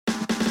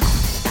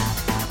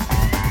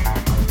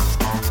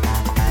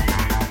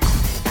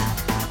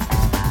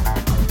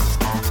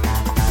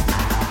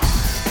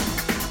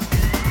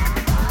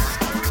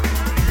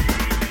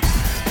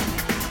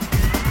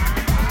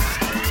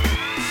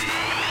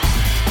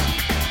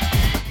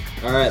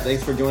All right,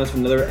 thanks for joining us for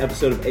another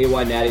episode of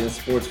AY Natty and the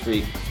Sports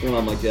Freak. What's going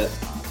on, Mike Jet?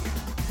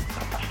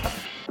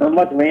 Not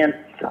much,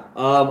 man.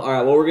 All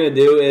right, what we're going to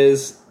do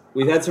is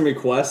we've had some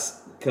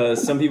requests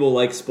because some people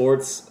like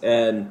sports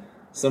and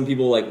some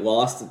people like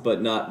Lost,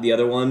 but not the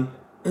other one,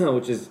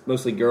 which is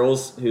mostly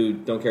girls who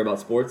don't care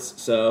about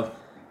sports. So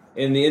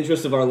in the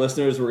interest of our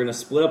listeners, we're going to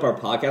split up our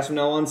podcast from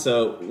now on.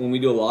 So when we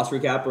do a Lost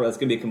recap, that's going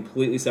to be a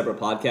completely separate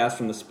podcast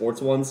from the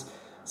sports ones.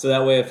 So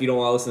that way, if you don't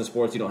want to listen to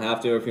sports, you don't have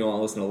to. Or if you don't want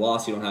to listen to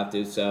Lost, you don't have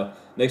to. So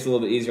it makes it a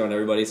little bit easier on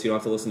everybody, so you don't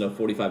have to listen to a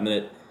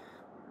 45-minute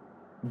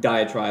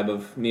diatribe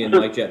of me and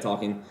Mike Jet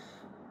talking.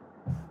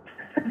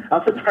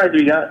 I'm surprised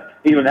we got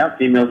even have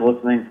females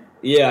listening.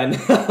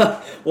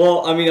 Yeah,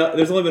 well, I mean,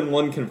 there's only been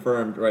one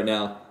confirmed right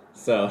now,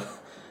 so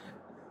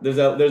there's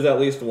at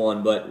least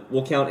one, but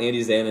we'll count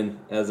Andy Zanin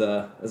as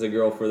a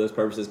girl for those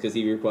purposes because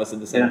he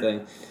requested the same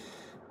thing.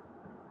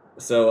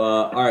 So,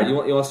 all right, you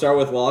want to start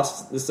with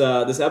Lost? This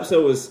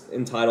episode was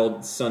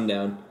entitled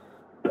Sundown.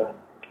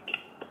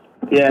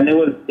 Yeah, and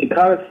it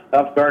caught us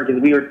off guard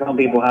because we were telling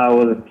people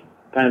how it would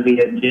kind of be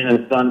a Jin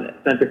and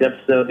Sun-centric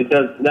episode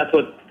because that's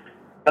what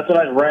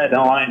I read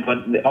online,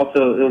 but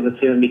also it was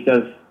assumed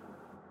because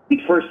the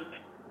first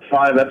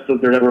 5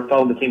 episodes or whatever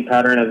followed the same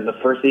pattern as the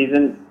first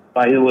season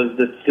by who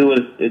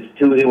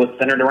it was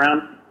centered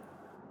around.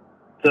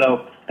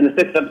 So, and the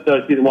 6th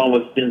episode of season 1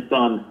 was Jin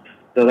Sun,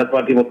 so that's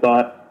why people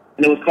thought.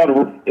 And it was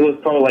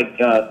called like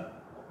the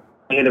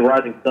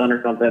Rising Sun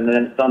or something, and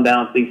then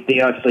Sundown. So you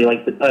see actually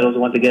like the titles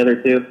went together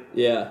too.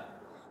 Yeah.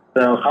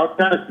 So I was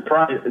kind of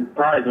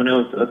surprised when it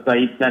was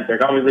Saeed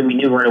centric. Obviously, we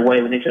knew right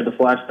away when they showed the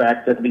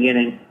flashbacks at the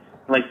beginning,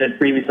 like I said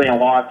previously on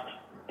Lost,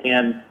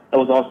 and that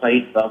was all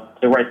Saeed stuff.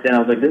 So right then I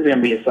was like, this is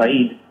gonna be a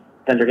Saeed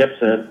centric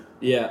episode.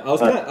 Yeah, I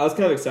was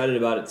kind of excited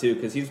about it too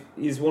because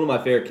he's one of my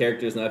favorite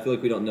characters, and I feel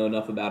like we don't know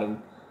enough about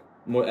him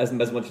as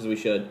much as we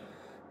should.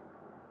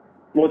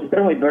 Well, it's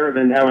definitely better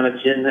than having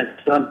a Jin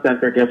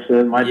Sun-centric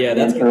episode.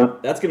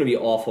 That's gonna be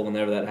awful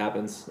whenever that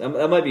happens.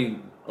 That might be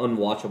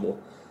unwatchable.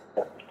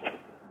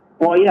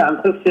 Well, yeah,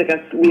 I'm so sick.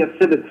 We have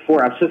said this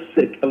before. I'm so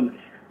sick of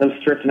them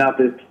stretching out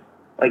this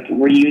like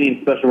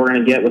reunion special we're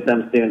gonna get with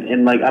them soon,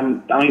 and like I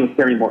don't even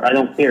care anymore. I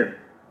don't care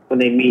when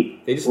they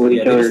meet. They just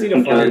need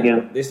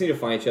to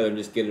find each other and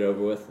just get it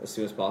over with as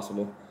soon as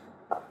possible.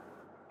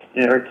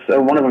 Yeah,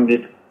 or one of them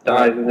just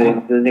dies and they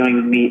don't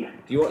even meet.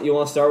 Do you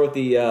want to start with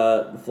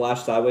the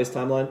Flash Sideways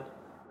timeline?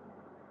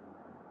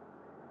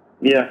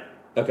 Yeah.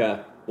 Okay.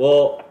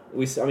 Well,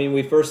 we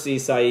first see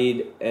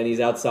Saeed and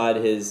he's outside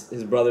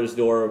his brother's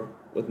door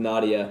with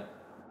Nadia,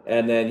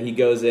 and then he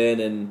goes in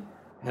and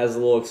has a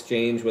little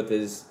exchange with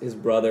his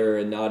brother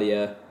and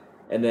Nadia,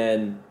 and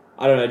then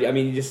I don't know. I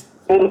mean,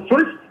 before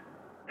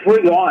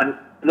we go on,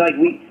 like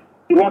he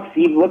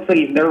looks like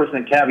he's nervous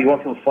in the cab. He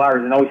walks in with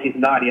flowers and always sees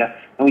Nadia,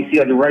 and we see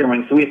like the wedding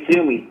ring. So we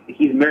assume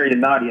he's married to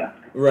Nadia.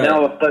 Right. And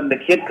all of a sudden, the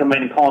kids come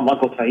in and call him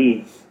Uncle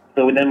Saeed.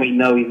 So then we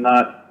know he's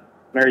not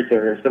married to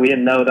her. So we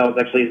didn't know that was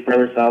actually his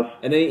brother's house.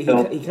 And then he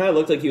kind of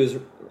looked like he was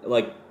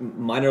like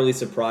minorly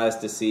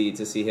surprised to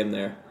see him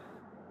there.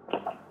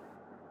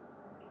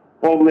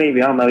 Well,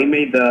 maybe I don't know. He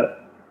made the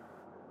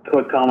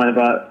quick comment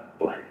about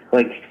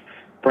like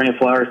bringing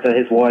flowers to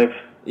his wife.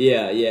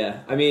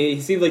 Yeah. I mean,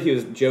 he seemed like he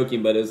was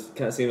joking, but it was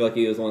kind of seemed like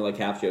he was only like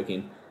half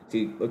joking.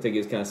 He looked like he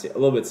was kind of a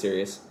little bit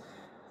serious.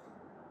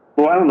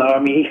 Well, I don't know. I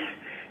mean,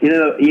 he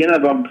ended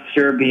up, I'm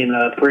sure, being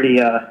pretty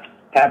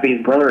happy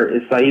his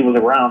brother Saeed was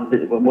around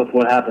with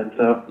what happened.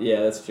 So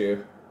yeah, that's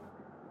true.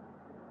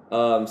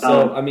 What do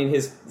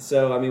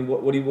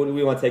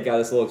we want to take out of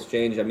this little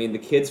exchange? I mean, the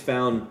kids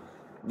found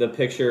the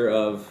picture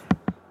of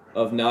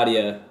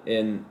Nadia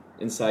in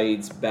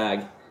Saeed's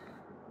bag.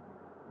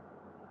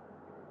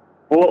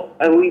 Well,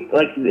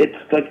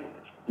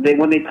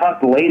 when they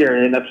talked later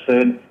in an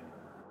episode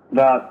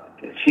about,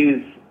 she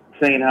was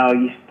saying how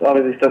you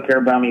obviously still care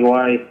about me.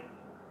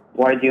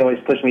 Why do you always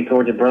push me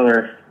towards your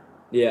brother?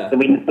 Yeah. So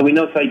we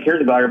know Saeed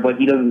cares about her, but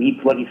he doesn't.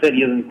 Like you said,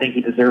 he doesn't think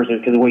he deserves her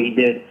because of what he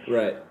did.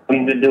 Right. What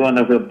he's been doing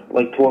over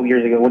like 12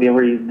 years ago,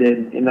 whatever he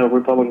did in the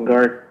Republican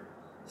Guard.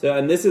 So,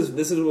 and this is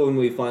when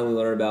we finally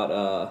learn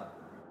about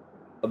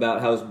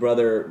how his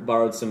brother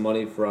borrowed some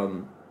money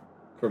from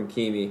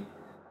Kimi.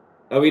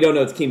 We don't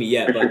know it's Kimi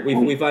yet, but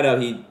we find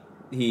out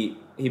he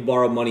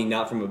borrowed money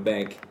not from a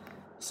bank.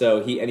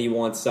 So he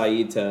wants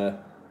Saeed to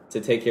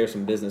take care of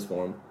some business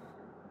for him.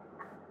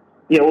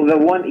 Yeah, well, the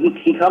one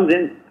he comes to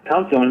him in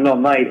the middle of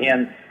the night,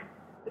 and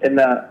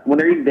when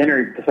they're eating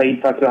dinner,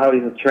 Saeed talks about how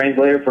he's a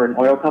translator for an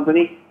oil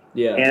company.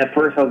 Yeah. And at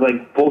first I was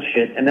like,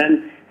 bullshit. And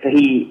then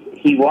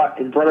his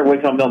brother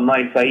wakes up in the middle of the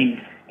night. Saeed,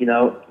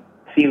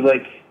 seems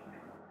like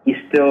he's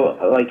still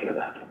like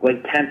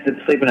tense and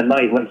sleeping at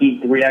night. Like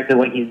he reacted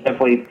like he's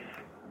definitely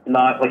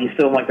not, like he's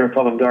still in like the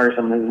Republican Guard or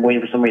something,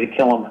 waiting for somebody to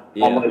kill him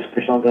almost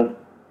or something.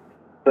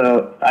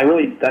 So I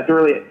really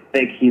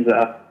think he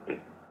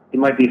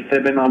might be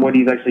fibbing on what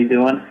he's actually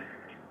doing.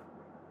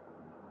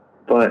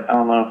 But I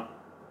don't know.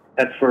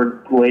 That's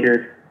for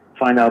later.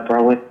 Find out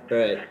probably.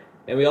 Right.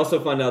 And we also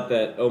find out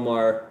that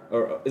Omar,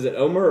 or is it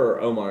Omar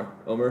or Omar?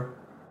 Omar?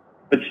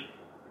 Which,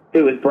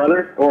 who, his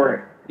brother?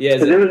 Or Yeah,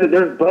 Because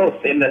there's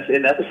both in this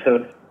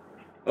episode.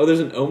 Oh, there's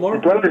an Omar?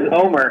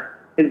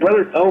 His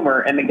brother's Omer,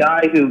 and the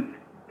guy who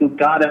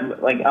got him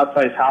like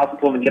outside his house and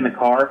told him to get in the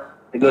car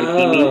to go to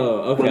TV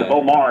okay. was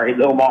Omar.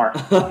 It's Omar.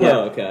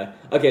 Yeah.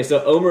 Okay.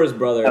 So Omer's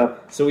brother. Oh.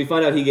 So we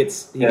find out he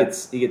gets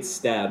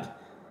stabbed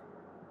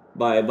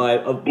by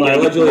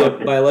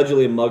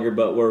allegedly a mugger,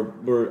 but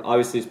we're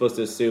obviously supposed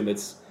to assume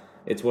it's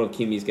one of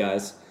Kimi's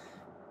guys.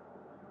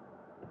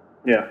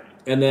 Yeah.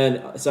 And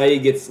then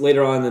Saeed gets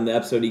later on in the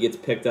episode. He gets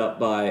picked up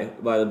by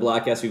the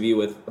black SUV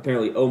with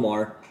apparently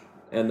Omar,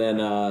 and then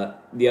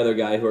the other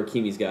guy who are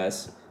Kimi's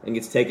guys, and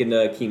gets taken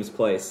to Keem's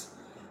place.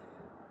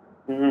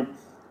 Mm-hmm.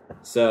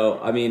 So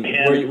I mean,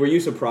 were you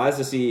surprised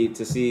to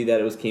see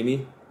that it was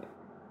Kimi?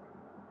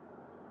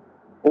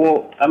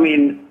 Well, I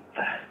mean,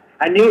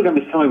 I knew it was going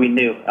to be somebody we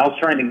knew. I was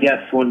trying to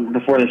guess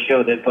before they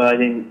showed it, but I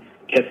didn't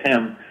guess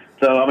him.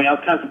 So I mean, I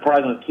was kind of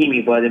surprised with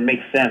Kimi, but it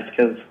makes sense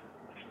because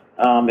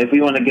if we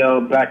want to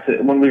go back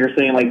to when we were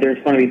saying like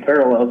there's going to be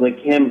parallels, like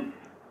him,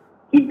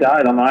 he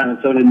died on the island,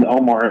 so did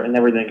Omar and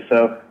everything.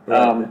 So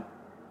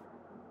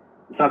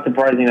it's not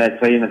surprising that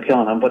Saeed ended up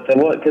killing him. But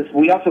because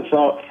we also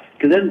saw,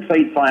 because then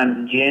Saeed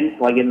finds Jin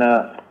like in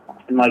the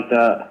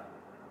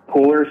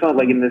cooler or something,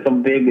 like in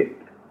some big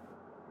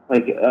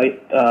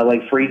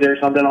like freezer or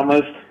something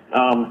almost.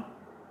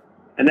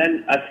 And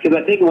then because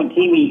I think when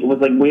Kimi was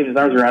like waving his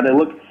arms around,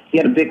 he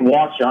had a big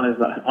watch on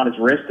his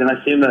wrist, and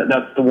I assume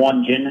that's the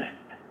one Jin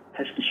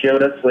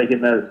showed us like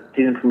in the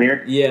season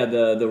premiere. Yeah,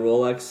 the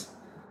Rolex.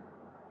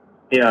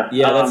 Yeah.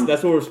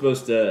 That's what we're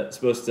supposed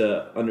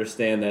to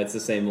understand, that it's the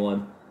same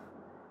one.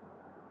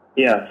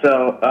 Yeah.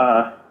 So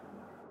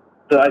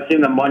I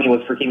assume the money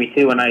was for Kimi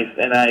too, and I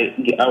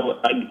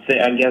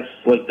guess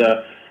like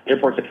the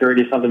airport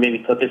security or something maybe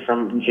took it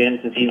from Jin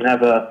since he didn't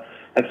have a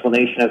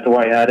explanation as to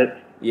why he had it.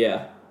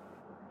 Yeah.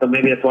 So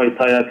maybe that's why he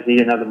tied up, because he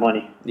didn't have the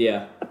money.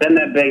 Yeah. But then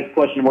that begs the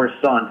question, where's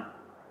son?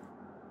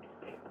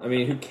 I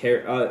mean, who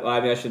cares?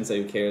 I mean, I shouldn't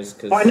say who cares,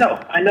 because I know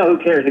who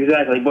cares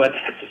exactly, but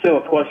it's still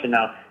a question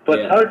now. But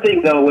yeah. The other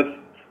thing though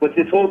with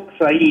this whole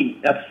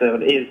Saeed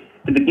episode is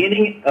the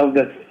beginning of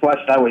the Flash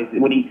Highways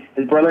when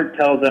his brother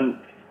tells him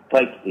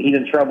like he's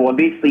in trouble and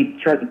basically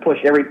tries to push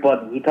every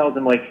button. He tells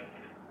him like,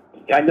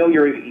 I know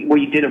what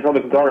you did in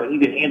public guard, you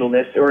can handle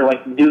this, or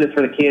like do this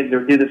for the kids,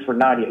 or do this for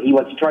Nadia. He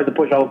tries to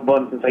push all those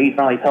buttons, and Saeed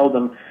finally tells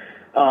him,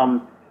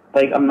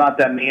 like, I'm not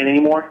that man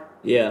anymore.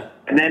 Yeah.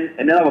 And then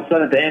all of a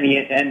sudden at the end,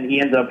 he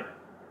ends up,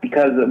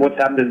 because of what's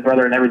happened to his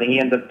brother and everything, he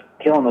ends up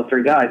killing those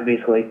three guys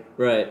basically.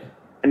 Right.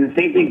 And the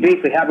same thing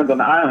basically happens on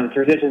the island. It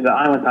transitions to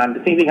island time.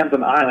 The same thing happens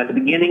on the island. At the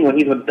beginning, when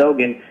he's with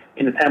Dogen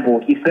in the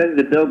temple, he says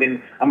to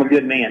Dogen, "I'm a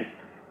good man."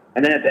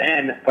 And then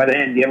by the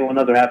end, everyone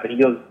knows what happened. He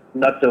goes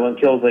nutso and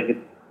kills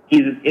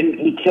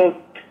he kills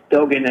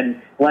Dogen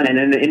and Lennon,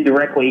 and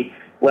indirectly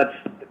lets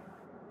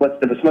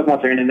the smoke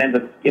monster in, and ends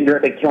up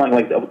indirectly killing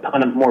like a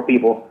ton of more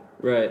people.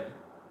 Right.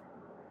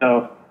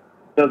 So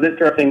it's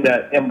interesting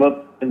that in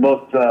both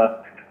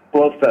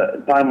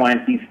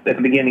timelines, at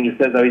the beginning he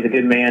says, "Oh, he's a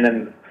good man,"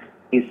 and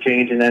he's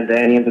changed, and then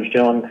he ends up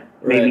showing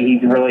maybe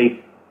he's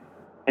really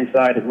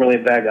inside is really a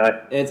bad guy.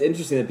 And it's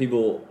interesting that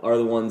people are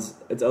the ones.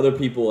 It's other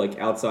people like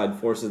outside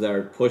forces that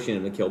are pushing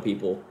him to kill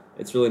people.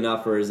 It's really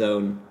not for his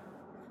own.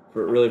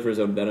 For his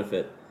own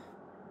benefit,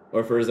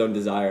 or for his own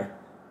desire.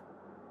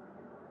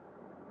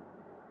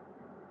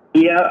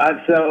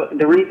 Yeah, so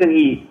the reason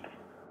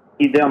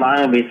he's down the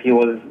island basically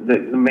was the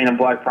Man in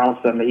Black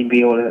promised him that he'd be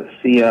able to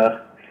see.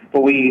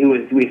 But we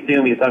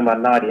assume he was talking about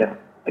Nadia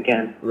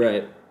again.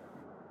 Right.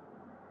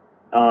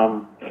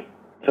 So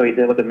he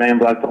did what the Man in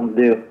Black told him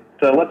to do.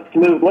 So let's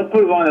move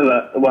on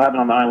to what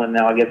happened on the island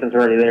now. I guess it's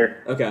already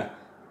there. Okay.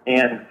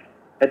 And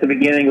at the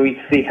beginning we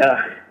see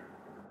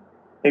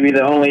maybe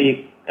the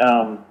only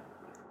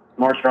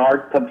martial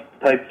arts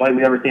type fight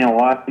we've ever seen in a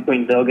while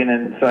between Dogen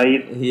and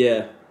Saeed.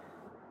 Yeah.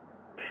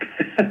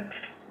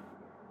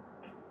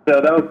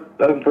 So that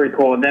was pretty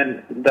cool. And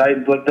then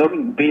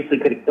Dogen basically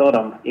could have killed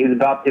him. He was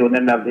about to, and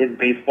then his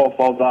baseball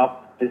falls off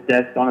his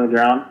desk onto the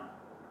ground,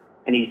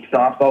 and he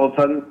stops all of a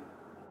sudden.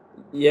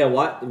 Yeah.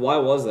 Why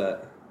was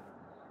that?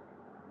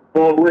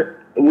 Well,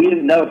 we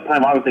didn't know at the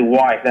time, obviously,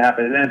 why that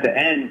happened. And then at the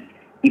end,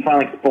 he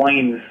finally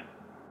explains.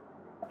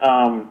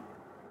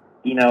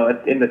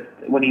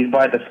 When he's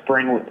by the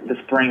spring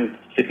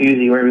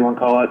jacuzzi, whatever you want to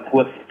call it,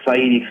 with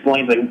Saeed, he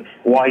explains like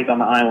why he's on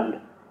the island.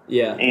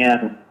 Yeah.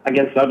 And I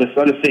guess I'll just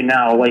say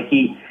now, like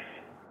he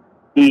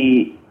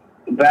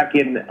back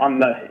on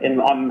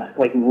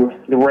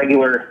the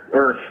regular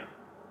Earth,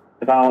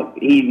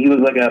 he was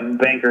like a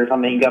banker or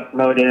something. He got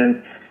promoted,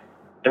 and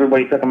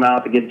everybody took him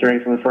out to get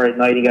drinks on the Friday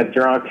night. He got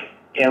drunk,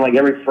 and like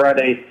every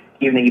Friday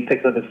evening, he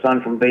picks up his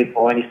son from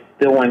baseball, and he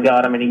still went and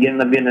got him, and he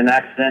ended up getting in an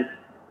accident.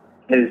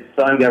 His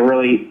son got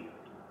really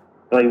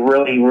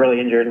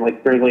injured,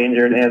 like critically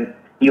injured, and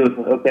he was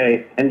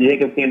okay. And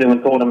Jacob came to him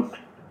and told him,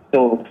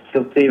 "He'll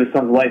save his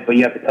son's life, but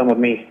you have to come with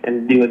me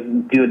and do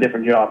a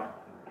different job."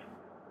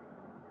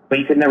 But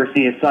he could never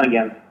see his son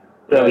again.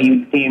 So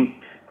he came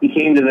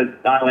to the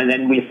island,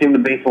 and we assume the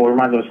baseball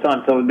reminds him of his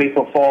son. So the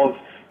baseball falls.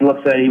 He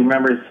looks at it. He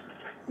remembers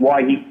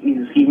why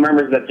he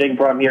remembers that Jake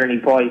brought him here and he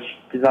probably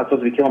is not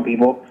supposed to be killing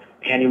people,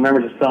 and he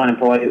remembers his son and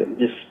probably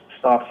just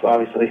stops,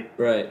 obviously.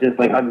 Right. Just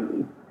like,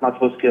 I'm not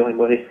supposed to kill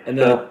anybody. And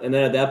then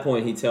at that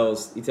point he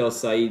tells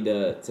Saeed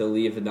to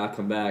leave and not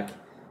come back.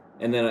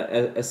 And then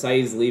as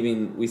Saeed's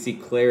leaving, we see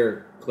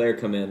Claire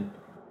come in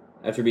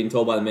after being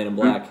told by the Man in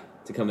Black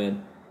to come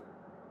in.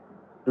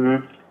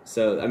 Mm-hmm.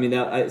 So I mean,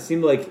 it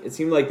seemed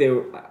like they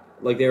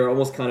were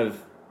almost kind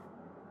of,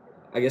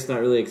 I guess, not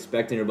really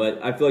expecting her,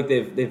 but I feel like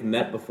they've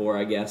met before,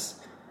 I guess.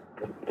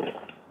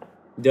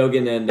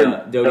 Dogen and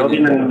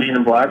Man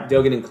in Black.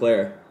 Dogen and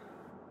Claire.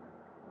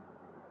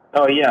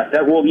 Oh yeah,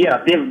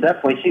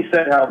 definitely. She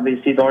said how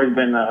she's always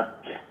been. I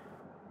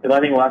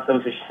think last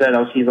episode she said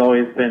how she's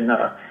always been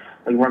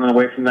like running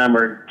away from them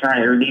or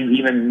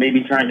even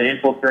maybe trying to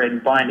infiltrate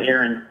and find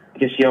Eren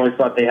because she always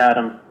thought they had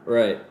him.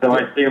 Right. So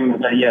I assume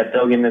that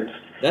Dogen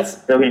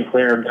and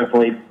Claire are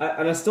definitely.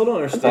 I still don't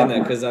understand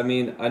that because I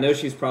mean I know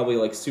she's probably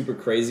like super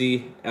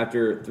crazy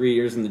after 3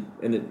 years in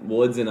the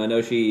woods, and I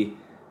know she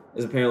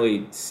is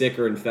apparently sick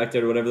or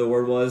infected or whatever the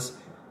word was,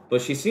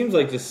 but she seems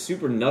like just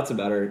super nuts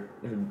about her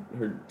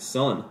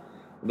son,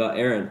 about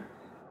Eren.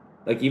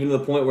 Like even to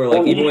the point where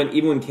like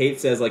even when Kate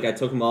says like I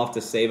took him off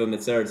to save him,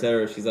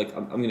 etc., she's like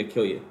I'm gonna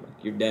kill you,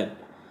 like, you're dead.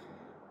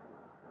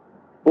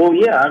 Well,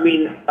 yeah, I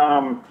mean,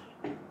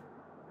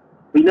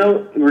 we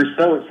know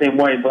Rousseau the same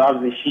way, but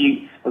obviously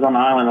she was on the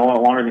island a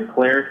lot longer than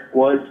Claire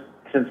was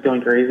since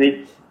going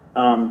crazy.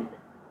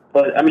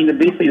 But I mean,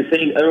 basically the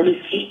same. Or at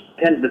least she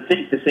tends to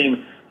think the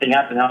same thing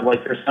happened. How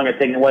like her son got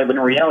taken away, but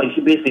in reality,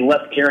 she basically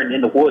left Eren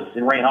in the woods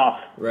and ran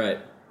off. Right.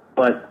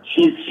 But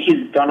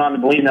she's gone on to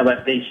believe now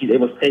that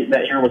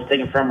that Eren was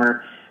taken from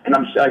her, and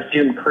I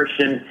assume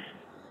Christian.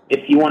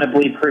 If you want to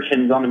believe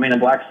Christian's on the Man in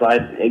Black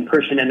side,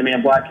 Christian and the Man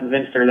in Black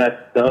convinced her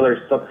that the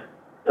others took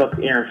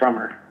Eren from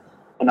her,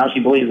 and now she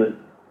believes it.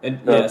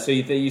 And so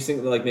you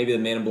think that, like maybe the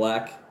Man in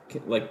Black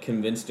like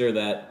convinced her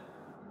that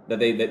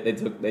they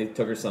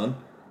took her son,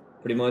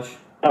 pretty much.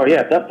 Oh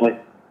yeah, definitely.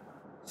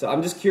 So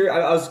I'm just curious.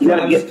 I was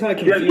just kind of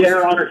confused. You gotta get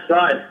her on her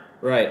side.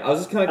 Right. I was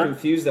just kind of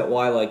confused at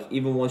why, like,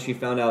 even once she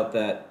found out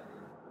that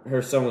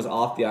her son was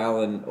off the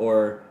island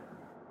or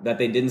that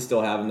they didn't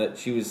still have him, that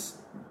she was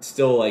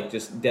still like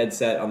just dead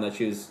set on that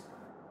she was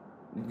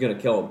gonna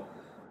kill him.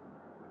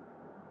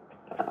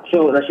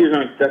 So that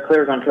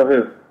Claire's gonna kill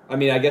who? I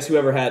mean, I guess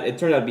whoever had it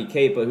turned out to be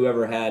Kate, but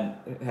whoever had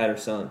her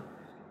son.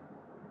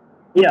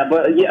 Yeah,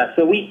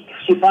 so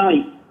she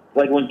finally,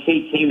 like when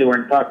Kate came to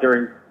her and talked to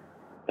her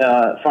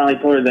and finally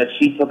told her that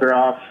she took her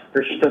off,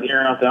 or she took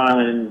Eren off the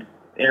island and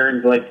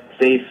Eren's like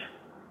safe,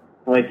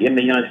 like in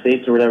the United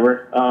States or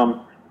whatever.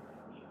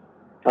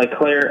 Like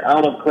Claire, I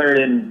don't know if Claire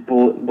didn't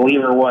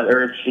believe her or what,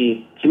 or if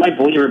she might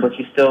believe her, but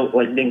she still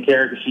like didn't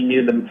care because she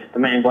knew the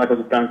Man in Black was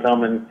going to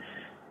come and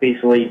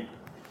basically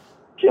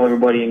kill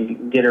everybody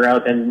and get her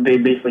out and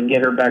basically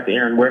get her back to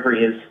Eren wherever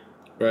he is.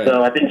 Right.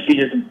 So I think she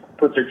just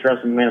puts her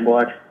trust in the Man in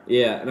Black.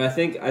 Yeah, and I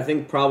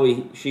think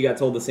probably she got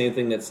told the same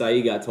thing that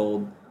Saeed got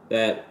told,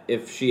 that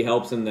if she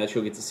helps him, that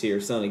she'll get to see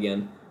her son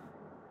again.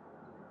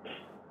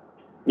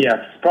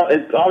 Yeah,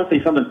 it's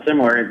obviously something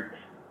similar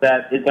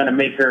that is going to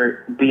make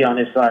her be on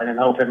his side and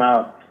help him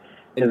out.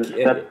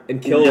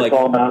 And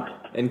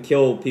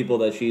kill people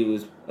that she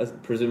was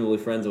presumably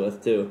friends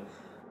with too.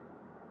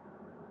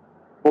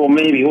 Well,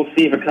 maybe we'll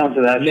see if it comes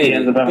to that. Maybe, she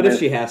ends up but if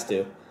she has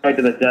to, fight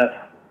to the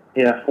death.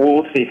 Yeah,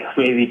 we'll see.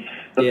 Maybe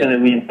that's going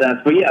to be intense.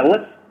 But yeah,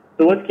 let's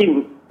keep.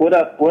 What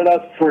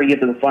else before we get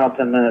to the final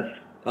 10 minutes?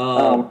 We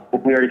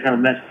already kind of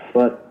mentioned,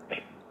 but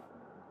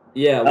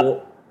yeah,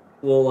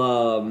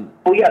 well,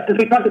 yeah. Since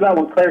we talked about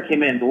when Claire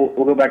came in,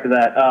 we'll go back to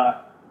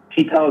that.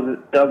 She tells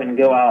Dogen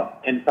to go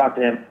out and talk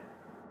to him,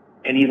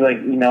 and he's like,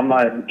 I'm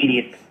not an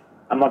idiot.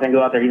 I'm not going to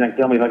go out there. He's going to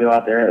kill me if I go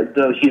out there.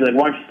 So she's like,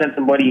 why don't you send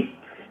somebody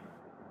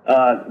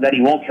that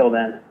he won't kill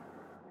then?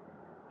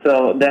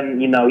 So then,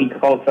 he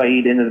calls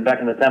Saeed into the back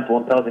of the temple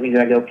and tells him he's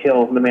going to go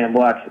kill the Man in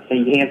Black.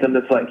 And he hands him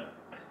this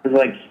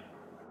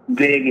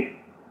big,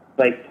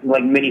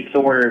 like mini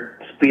sword or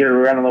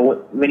spear, or I don't know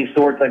what, mini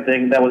sword type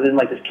thing that was in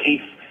like this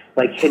case,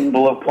 like hidden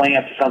below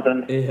plants or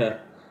something. Yeah.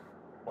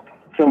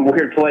 Some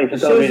weird place.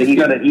 And tells me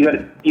that you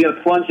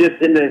gotta plunge this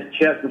into his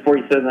chest before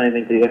he says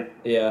anything to you.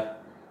 Yeah.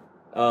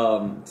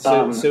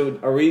 So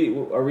are we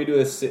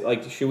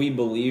should we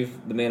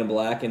believe the Man in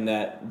Black in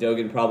that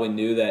Dogen probably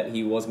knew that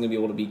he wasn't going to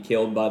be able to be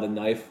killed by the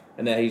knife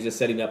and that he's just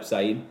setting up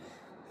Saeed?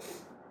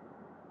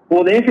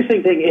 Well, the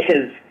interesting thing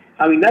is,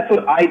 I mean, that's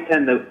what I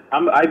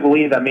I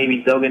believe that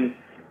maybe Dogen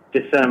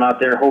just sent him out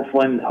there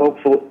hoping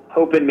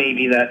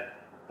maybe that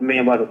the Man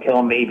in Black would kill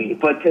him, maybe.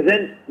 But because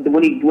then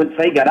when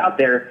Saeed got out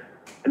there,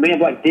 the Man in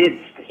Black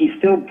he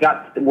still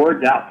got the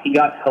words out. He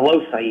got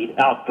hello Saeed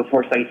out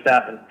before Saeed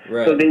stabbed him.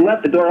 Right. So they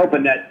left the door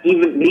open that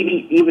even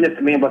if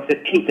the Man in Black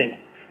said anything,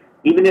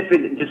 even if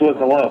it just was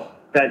hello,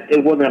 that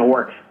it wasn't going to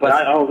work. But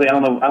I don't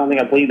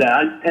think I believe that.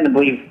 I tend to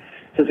believe,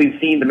 since we've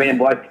seen the Man in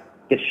Black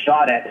get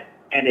shot at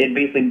and it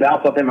basically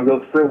bounced off him and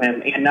goes through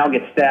him and now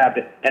gets stabbed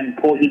and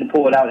he can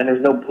pull it out and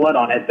there's no blood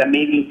on it, that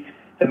maybe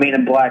the Man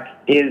in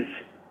Black is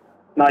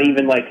not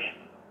even like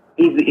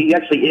he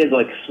actually is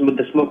like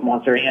the smoke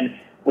monster, and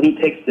when he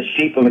takes the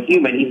shape of a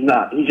human, he's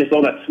not. He's just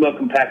all that smoke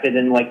compacted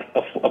in like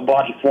a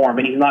body form,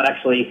 and he's not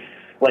actually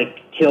like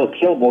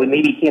killable.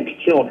 Maybe he can't be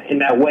killed in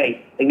that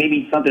way. Like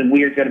maybe something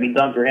weird's got to be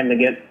done for him to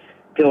get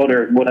killed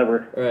or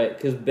whatever. Right,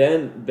 because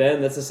Ben,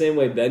 that's the same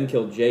way Ben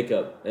killed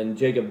Jacob, and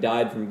Jacob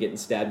died from getting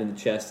stabbed in the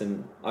chest,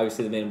 and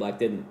obviously the Man in Black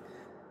didn't.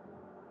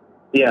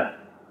 Yeah.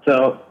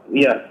 So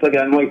yeah, it's like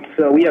I'm like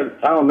so we have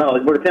I don't know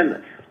like we're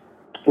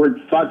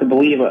taught to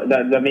believe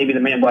that maybe the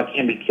Man in Black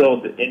can be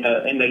killed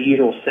in the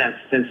usual sense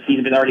since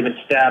he's already been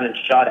stabbed and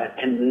shot at,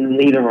 and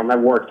neither of them have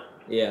worked.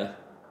 Yeah.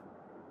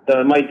 So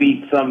it might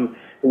be some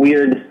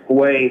weird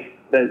way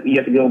that you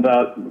have to go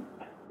about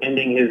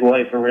ending his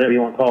life or whatever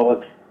you want to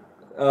call it.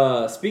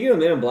 Speaking of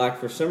Man in Black,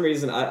 for some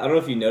reason, I don't know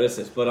if you noticed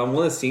this, but on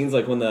one of the scenes,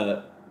 like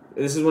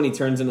this is when he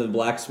turns into the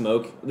black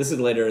smoke. This is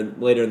later in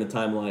the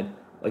timeline,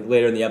 like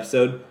later in the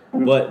episode.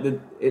 Mm-hmm. But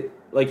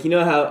like, you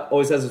know how it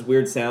always has this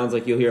weird sounds,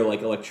 like you'll hear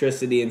like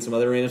electricity and some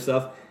other random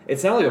stuff. It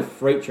sounded like a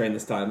freight train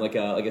this time, like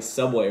a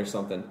subway or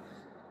something.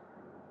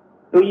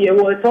 Well, yeah,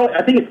 well,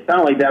 I think it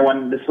sounded like that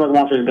when the smoke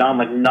monster's gone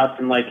like nuts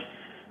and like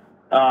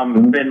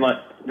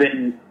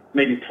been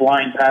maybe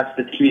flying past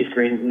the TV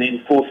screen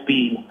in full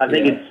speed. I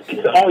think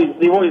it's always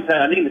they've always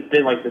had. I think it's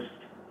been like this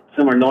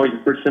similar noise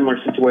for similar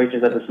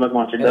situations that the smoke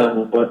monster does.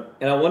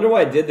 And I wonder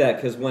why it did that,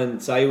 because when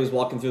Saeed was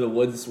walking through the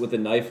woods with a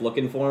knife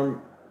looking for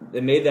him,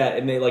 it made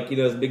like, you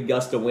know, this big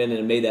gust of wind, and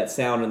it made that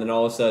sound, and then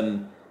all of a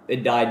sudden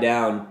it died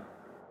down,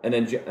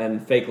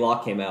 and Fake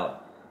Locke came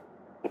out.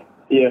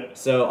 Yeah.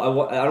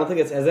 So I don't think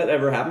has that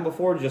ever happened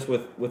before, just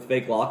with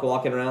Fake Locke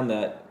walking around,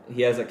 that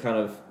he has that kind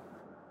of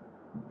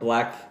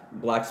black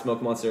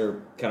smoke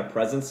monster kind of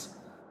presence.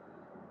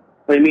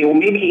 I mean, well,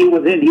 maybe he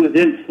was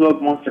in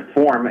smoke monster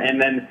form, and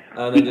then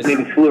he just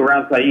maybe flew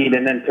around Saeed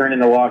and then turned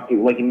into Locke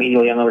like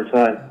immediately on the other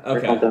side.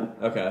 Okay. Or something.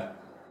 Okay.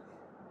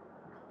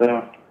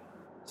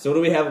 So what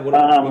do we have?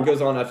 What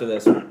goes on after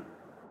this?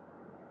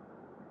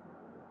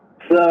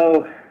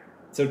 So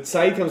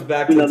Saeed comes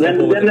back to the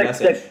temple with a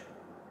message.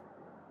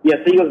 So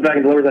he goes back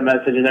and delivers that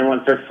message, and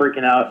everyone starts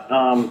freaking out.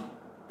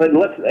 But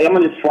I'm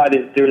gonna just fly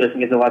through this and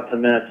get to lots of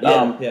minutes.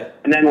 Yeah.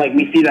 And then like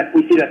we see that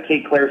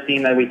Kate Claire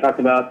scene that we talked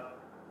about,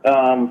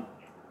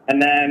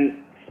 and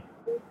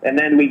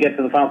then we get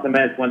to the final 10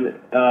 minutes when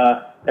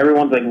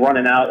everyone's like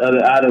running out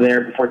of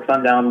there before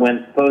sundown,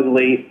 when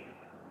supposedly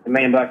the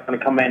Man in Black's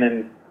gonna come in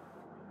and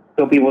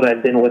kill people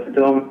that didn't listen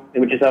to him,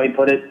 which is how he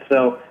put it.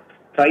 So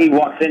Saeed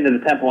walks into the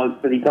temple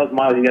because he tells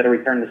Miles he's got to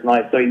return this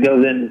knife. So he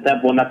goes into the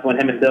temple, and that's when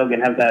him and Dogen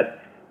have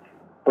that,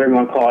 whatever you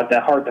want to call it,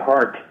 that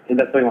heart-to-heart, if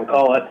that's what you want to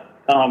call it,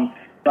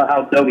 about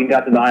how Dogen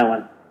got to the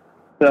island.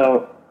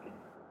 So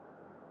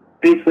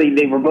basically,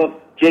 they were both.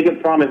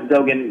 Jacob promised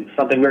Dogen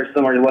something very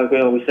similar to what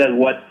we said.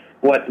 What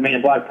the Man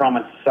in Black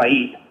promised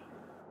Saeed.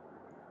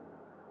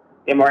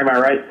 Am I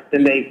right?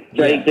 Then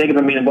Jacob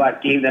and Man in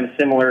Black gave them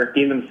similar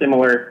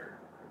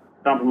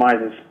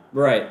compromises.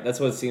 Right. That's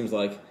what it seems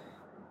like.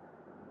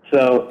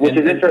 So, which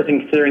is interesting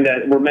considering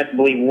that we're meant to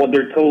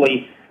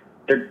believe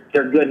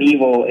they're good and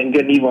evil, and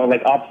good and evil are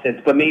like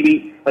opposites. But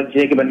maybe like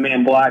Jacob and Man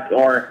in Black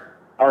are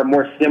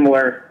more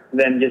similar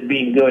than just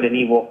being good and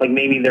evil. Like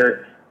maybe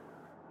they're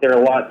a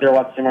lot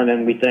similar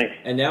than we think.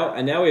 And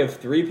now we have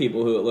three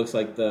people who it looks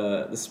like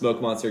the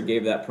smoke monster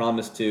gave that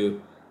promise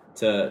to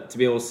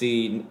be able to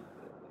see.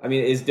 I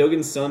mean, is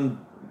Dogen's son?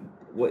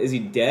 Is he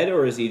dead,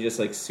 or is he just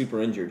like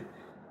super injured?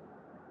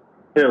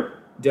 Who?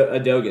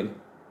 Dogen.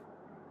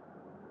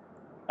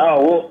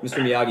 Oh well, Mr.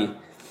 Miyagi.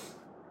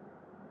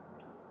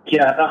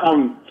 Yeah.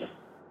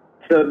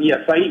 So yeah,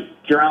 Saeed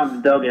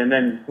drowns Dogen, and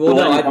then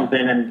comes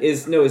in and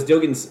is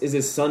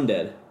his son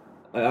dead?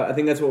 I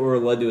think that's what we're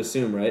led to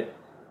assume, right?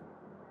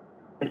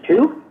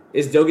 Who?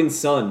 Is Dogen's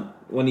son,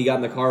 when he got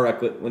in the car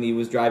wreck, when he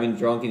was driving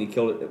drunk and he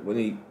killed it, when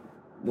he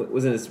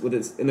was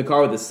in the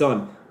car with his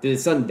son, did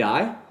his son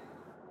die?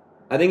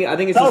 I think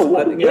it's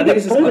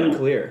just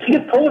unclear.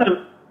 Jacob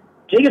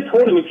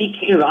told him if he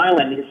came to the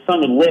island, his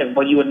son would live,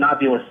 but you would not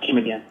be able to see him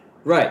again.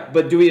 Right,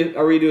 but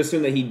are we to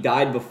assume that he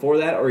died before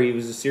that, or he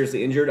was just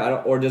seriously injured,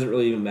 or does it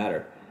really even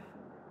matter?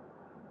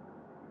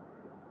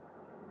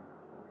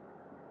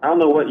 I don't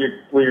know what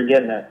you're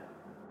getting at.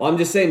 Well, I'm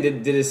just saying,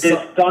 did his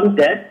son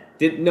dead?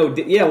 Did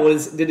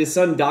his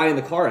son die in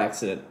the car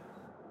accident?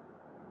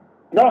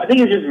 No, I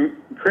think it was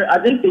just. I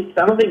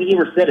don't think he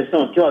ever said his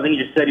son was killed. I think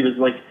he just said he was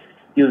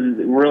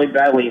really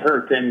badly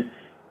hurt, and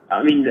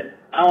I mean.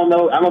 I don't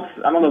know. I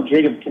don't know if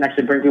Jacob can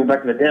actually bring people back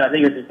from the dead. I think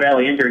he was just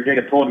badly injured.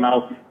 Jacob told him,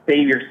 "I'll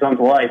save your son's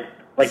life."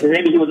 Like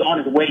maybe he was on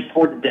his way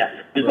towards death.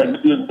 It was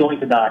like he was going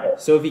to die.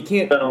 So if he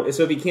can't,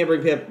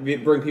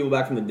 bring people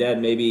back from the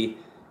dead, maybe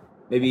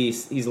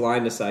he's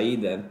lying to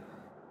Saeed then.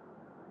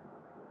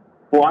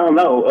 Well, I don't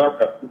know.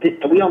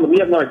 We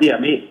have no idea.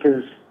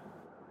 Because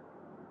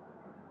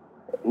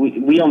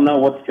we don't know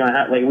what's going to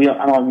happen. Like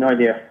I don't have no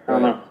idea. I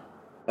don't know.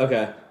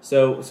 Okay.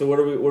 So where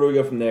do we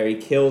go from there?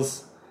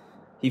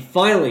 He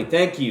finally,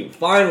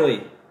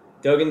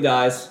 Dogen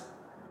dies,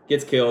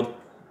 gets killed.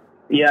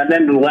 Yeah, and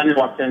then Lennon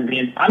walks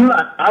in I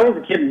was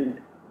a kid.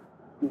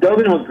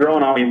 Dogen was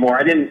growing on me more.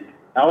 I didn't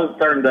I was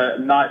starting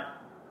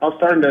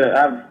to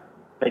have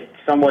like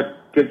somewhat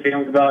good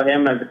feelings about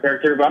him as a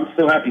character, but I'm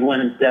so happy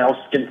Lennon's dead.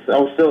 This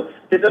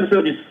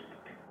episode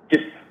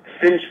just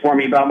finished for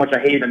me about how much I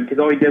hated him because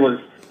all he did was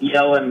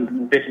yell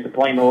and bitch and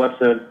complain the whole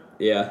episode.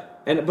 Yeah.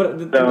 I'm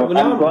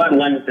glad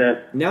Lennon's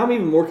dead. Now I'm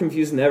even more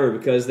confused than ever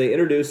because they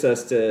introduced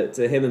us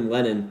to him and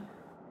Lennon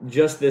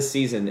just this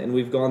season, and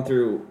we've gone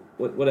through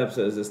what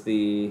episode is this?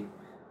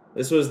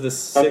 This was the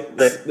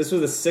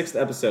sixth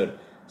episode.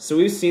 So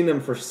we've seen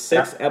them for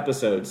 6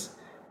 episodes,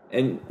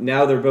 and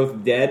now they're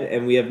both dead,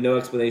 and we have no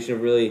explanation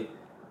of really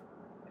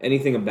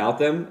anything about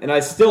them. And I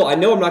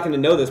know I'm not going to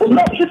know this. Well,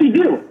 no, yes we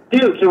do.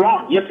 Dude, you're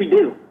wrong. Yes we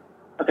do.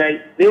 Okay,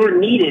 they were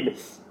needed.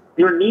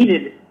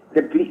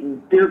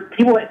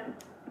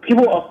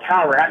 People of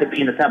power had to be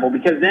in the temple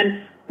because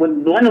then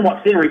when Lennon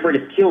walks in before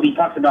he's killed, he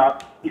starts yelling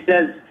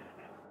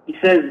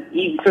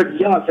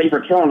at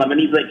for killing them, and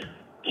he's like,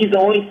 he's the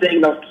only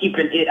thing that was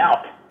keeping it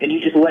out, and you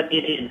just let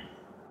it in.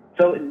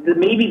 So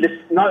maybe this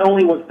not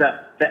only was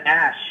the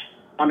ash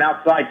on the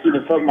outside keeping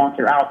the smoke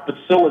monster out, but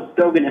so was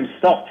Dogen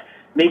himself.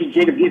 Maybe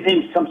Jacob gives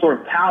him some sort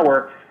of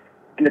power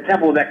in the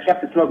temple that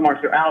kept the smoke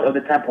monster out of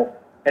the temple.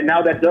 And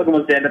now that Dogen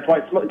was dead, that's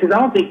why because I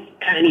don't think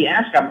any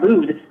ash got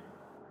moved.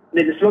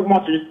 The smoke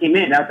monster just came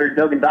in after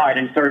Dogen died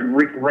and started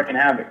wreaking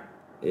havoc.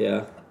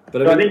 Yeah.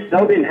 But I think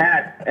Dogen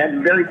had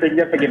very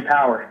significant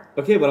power.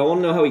 Okay, but I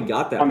want to know how he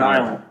got that on the power.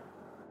 island.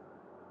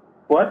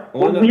 What?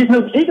 Well, we just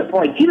know Jacob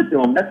probably gave it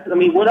to him.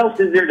 What else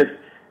is there to...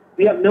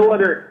 We have no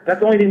other... That's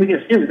the only thing we can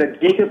assume is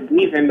that Jacob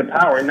gave him the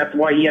power, and that's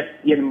why he had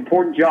an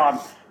important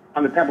job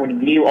on the temple,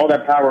 and he gave all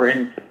that power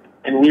and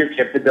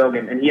leadership to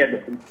Dogen, and he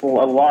had a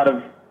lot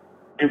of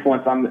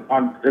influence on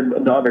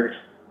the others.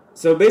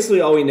 So basically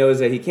all we know is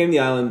that he came to the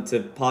island to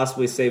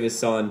possibly save his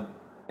son,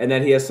 and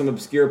that he has some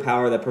obscure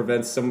power that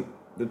prevents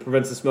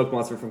the smoke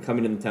monster from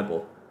coming in the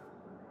temple.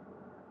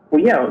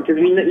 Well, yeah, because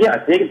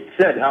Jacob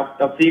said,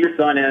 I'll save your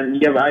son, and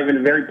I have a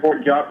very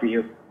important job for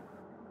you.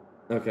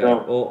 Okay,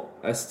 well,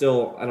 I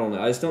don't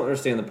know. I just don't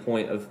understand the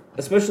point of,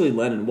 especially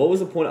Lennon. What was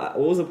the point of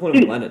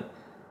Lennon?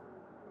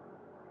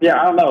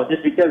 Yeah, I don't know.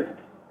 Just because,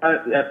 I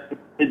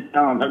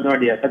have no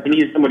idea. If you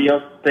need somebody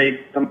else to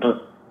say some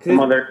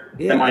other...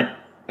 Yeah,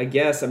 I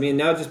guess.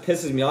 Now it just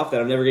pisses me off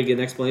that I'm never going to get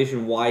an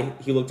explanation why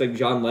he looked like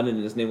John Lennon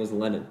and his name was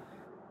Lennon.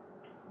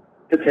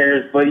 Who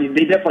cares? But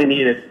they definitely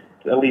needed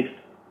at least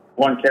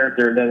one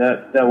character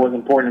that was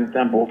important in the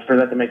temple for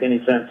that to make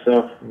any sense.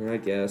 So I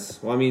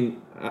guess. Well,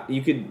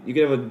 you could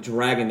have a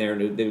dragon there,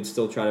 and they would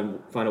still try to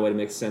find a way to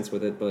make sense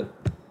with it. But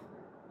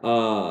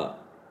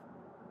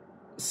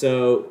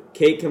so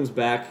Kate comes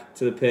back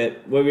to the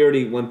pit. Well, we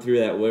already went through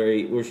that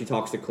where she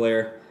talks to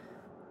Claire,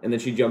 and then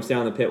she jumps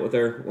down the pit with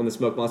her when the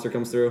smoke monster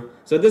comes through.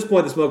 So at this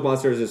point, the smoke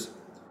monster is just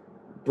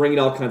bringing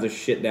all kinds of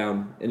shit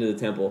down into the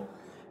temple.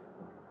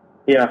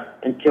 Yeah,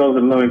 and kills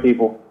a million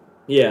people.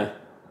 Yeah.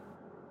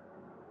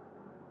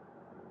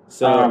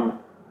 So,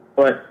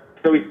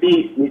 so we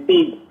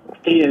see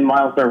Kate and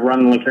Miles start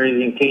running like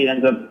crazy, and Kate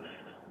ends up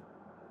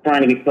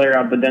trying to get Claire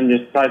out, but then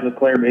just sides with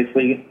Claire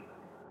basically,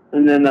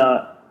 and then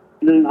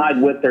doesn't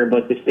hide with her,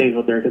 but just stays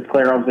with her because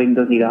Claire obviously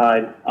does need to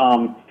hide.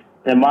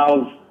 Then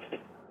Miles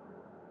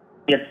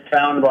gets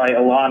found by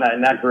Alana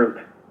in that group,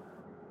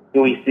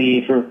 who we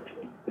see for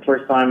the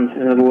first time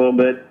in a little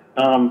bit.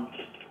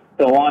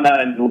 So Alana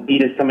and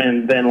Lupita's come in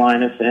and Ben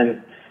Linus,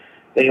 and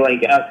they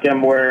ask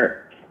him where.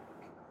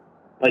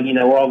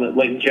 Where all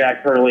the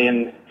Jack, Hurley,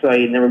 and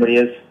Saeed and everybody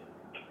is.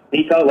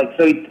 He felt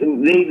they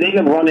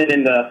can run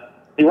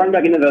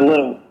back into the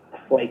little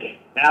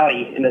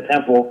alley in the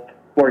temple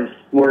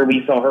where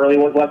we saw Hurley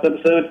was last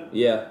episode.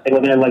 Yeah. They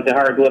looking at the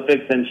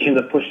hieroglyphics, and she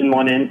ends up pushing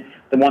one in,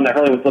 the one that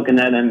Hurley was looking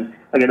at, and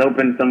it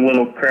opens some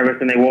little crevice,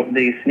 and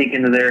they sneak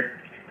into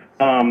there.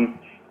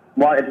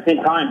 While at the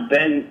same time,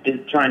 Ben is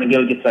trying to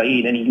go get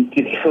Saeed, and he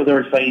goes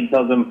over to Saeed,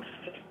 tells him,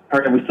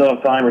 "Hurry, we still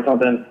have time," or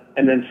something.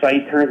 And then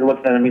Saeed turns and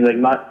looks at him. He's like,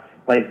 not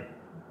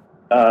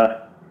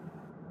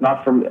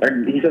from.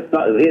 He says,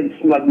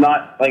 "It's not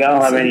I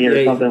don't have any,"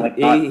 or something like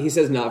that. He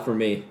says, "Not for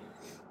me."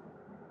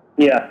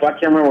 Yeah, so I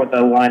can't remember what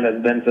the line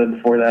that Ben said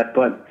before that,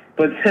 but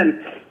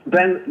then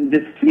Ben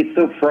just gets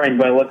so frightened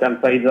by the look on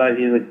Saeed's eyes.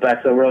 He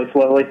backs up really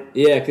slowly.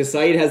 Yeah, because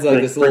Saeed has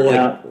this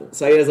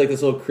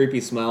little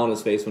creepy smile on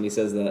his face when he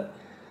says that.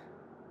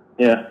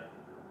 Yeah.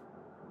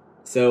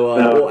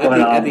 So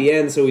at the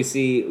end, so we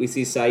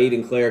see Saeed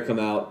and Claire come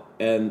out,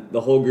 and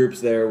the whole group's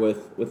there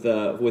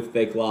with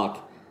Fake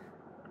Locke,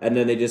 and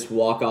then they just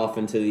walk off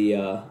into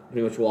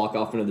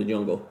the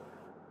jungle.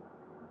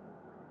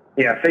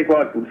 Yeah, Fake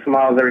Locke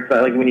smiles every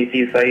time, when you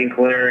see Saeed and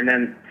Claire, and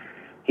then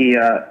he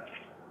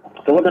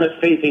the look on his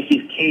face, he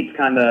sees Kate's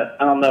kind of,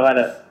 I don't know how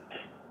to.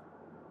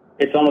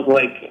 It's almost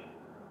like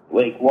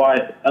why?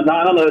 I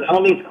don't know. I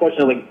don't think it's a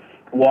question of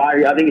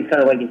why. I think it's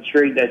kind of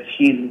intrigued that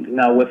she's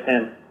now with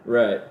him.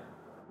 Right.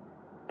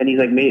 And he's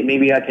like,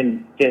 maybe I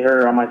can get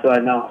her on my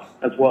side now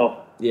as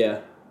well. Yeah.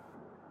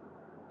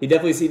 He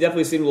definitely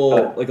seemed a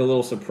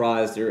little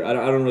surprised, or I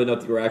don't really know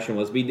what the reaction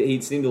was, but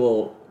he seemed a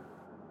little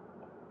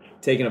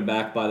taken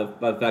aback by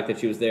the fact that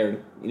she was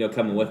there,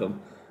 coming with him.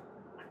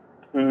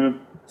 Mm-hmm.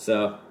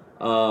 So,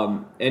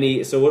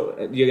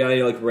 what you got?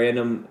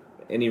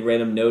 Any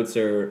random notes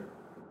or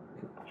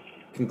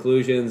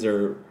conclusions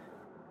or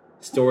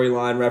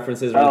storyline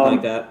references or anything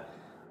like that?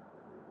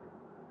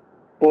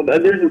 Well,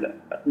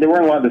 there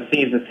weren't a lot of the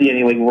scenes to see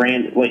any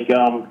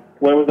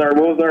what was our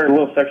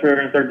little section we were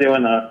going to start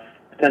doing?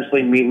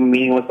 Potentially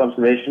meaningless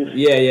observations.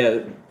 Yeah.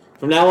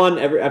 From now on,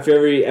 after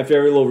every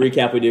little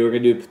recap we do, we're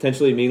going to do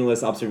potentially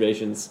meaningless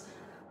observations.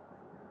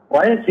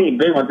 Well, I didn't see any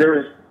big ones. There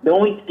was the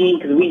only scene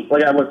because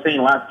like I was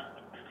saying last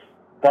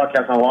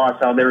podcast on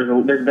Lost, how there's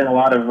been a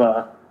lot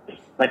of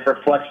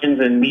reflections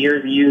and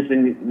mirrors used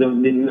in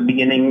the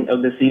beginning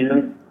of the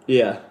season.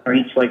 Yeah. Or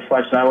each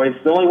flash sideways.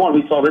 The only one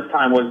we saw this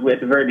time was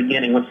at the very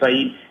beginning when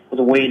Saeed was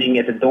waiting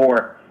at the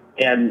door,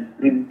 and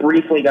we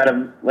briefly got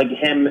him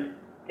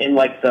in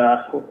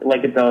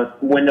the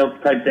window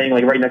type thing,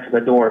 right next to the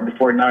door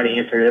before Nadia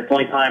entered. It's the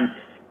only time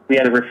we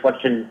had a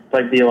reflection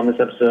type deal in this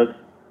episode.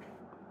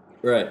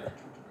 Right.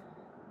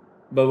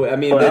 But I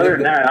mean, other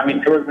than that,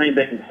 there wasn't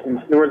anything.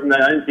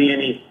 I didn't see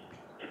any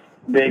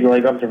big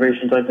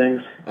observation type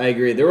things. I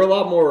agree. There were a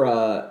lot more.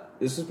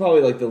 This was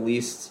probably the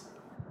least.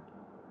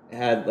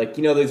 Had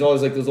there's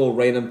always those little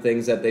random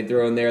things that they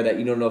throw in there that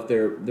you don't know if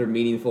they're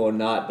meaningful or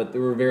not, but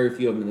there were very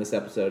few of them in this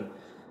episode.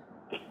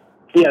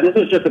 Yeah, this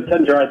was just a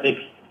tender. I think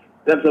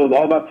the episode was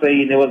all about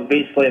Saeed. It was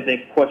basically, I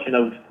think, a question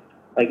of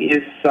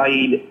is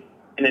Saeed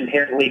an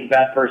inherently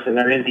bad person,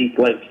 or is he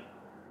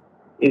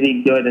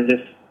good and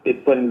just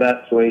put in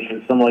bad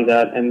situations, something like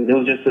that. And it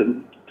was just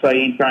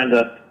Saeed trying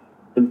to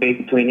debate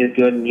between his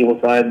good and evil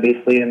side,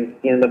 basically, and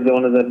he ended up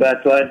going to the bad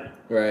side.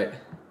 Right.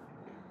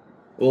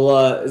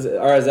 Well, is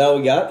that all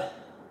we got?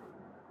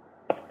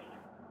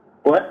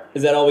 What?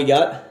 Is that all we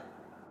got?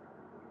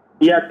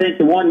 Yeah, I think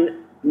the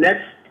one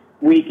next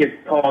week is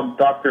called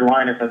Dr.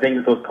 Linus, I think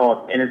it's what it's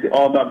called, and it's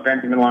all about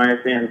Benjamin Linus,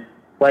 and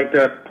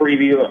the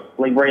preview,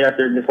 right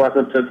after this last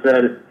episode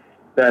said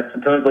that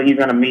supposedly he's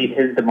going to meet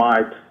his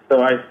demise.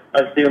 So I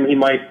assume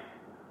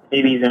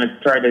maybe he's going to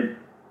try to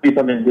do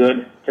something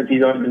good, since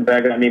he's always been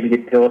bad guy, maybe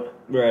get killed.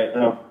 Right.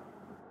 So,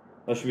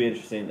 that should be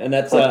interesting. And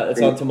that's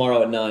it's on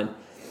tomorrow at 9.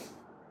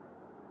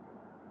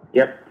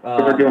 Yep.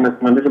 We're doing this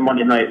one. This is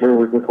Monday night where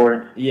we're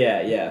recording.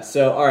 Yeah.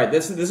 So, all right,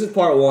 this is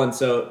part 1.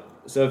 So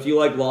if you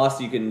like Lost,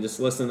 you can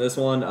just listen to this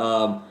one.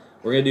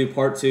 We're gonna do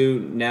part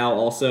 2 now,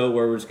 also,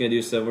 where we're just gonna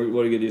do some. What are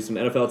we gonna do? Some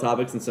NFL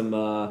topics and some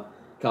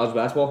college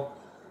basketball.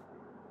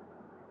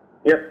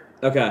 Yep.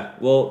 Okay.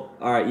 Well,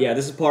 all right. Yeah,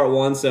 this is part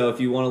 1. So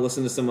if you want to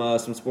listen to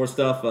some sports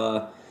stuff,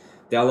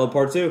 download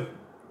part 2.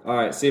 All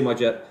right. See you, Mike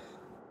Jet.